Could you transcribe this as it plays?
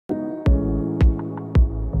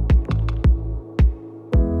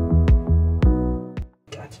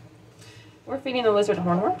feeding the lizard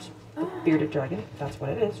hornworms. The bearded dragon. That's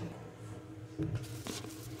what it is.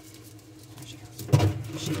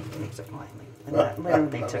 She makes it quietly. And that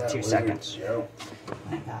literally took 2 seconds. Oh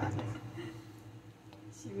my god.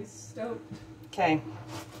 She was stoked. Okay.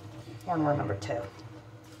 Hornworm number 2.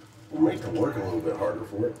 We'll make her work a little bit harder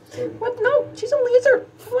for it. What? No, she's a lizard.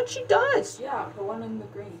 That's what she does. Yeah, the one in the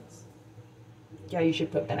greens. Yeah, you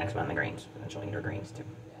should put the next one in the greens. And she'll eat her greens too.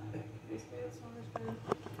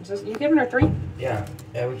 You giving her 3? Yeah.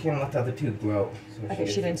 We can't let the other 2 grow. So Okay,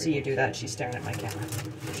 she didn't see you do that. She's staring at my camera.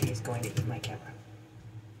 She's going to eat my camera.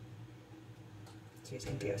 She's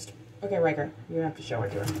confused. Okay, Riker, you have to show her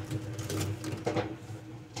to her.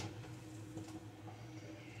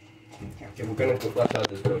 Okay, we're gonna let the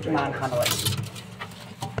others go. Come on, huddle it.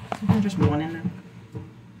 There's just one in there.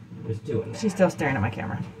 There's 2 in there. She's still staring at my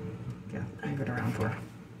camera. Yeah, move it around for her.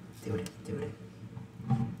 Do it.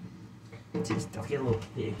 She's still Get a little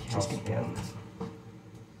big. She's confused.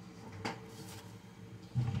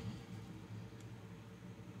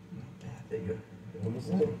 There you go.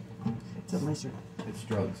 It's a lizard. It's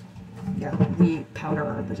drugs. Yeah, we powder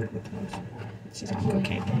our lizard with those. She's on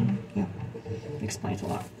cocaine. Yeah, explains a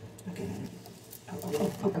lot. Okay.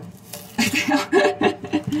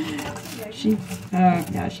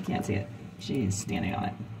 Yeah, she can't see it. She's standing on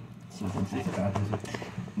it. So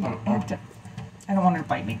I don't want her to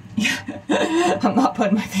bite me. I'm not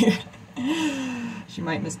putting my finger. She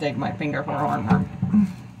might mistake my finger for a hornworm.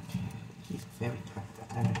 She's very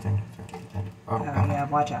tender. Oh, yeah,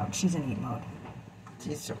 watch out. She's in eat mode.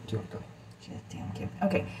 She's so cute. She's damn cute.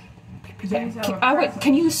 Okay. Yeah,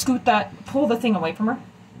 can you scoot that, pull the thing away from her?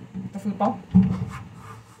 The food ball?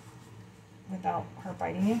 Without her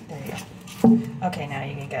biting you? There you go. Okay, now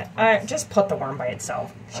you can get, just put the worm by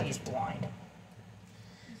itself. She's blind.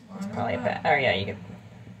 It's probably a bad, oh yeah, you can,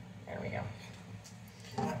 there we go.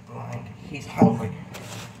 Not blind. He's hungry.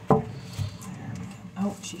 There we go.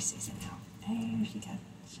 Oh, she sees it now. Hey, she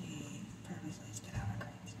purposely spit out her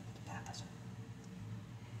grains. Papas.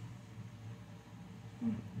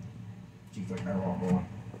 She's like, I want more.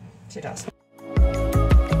 She does.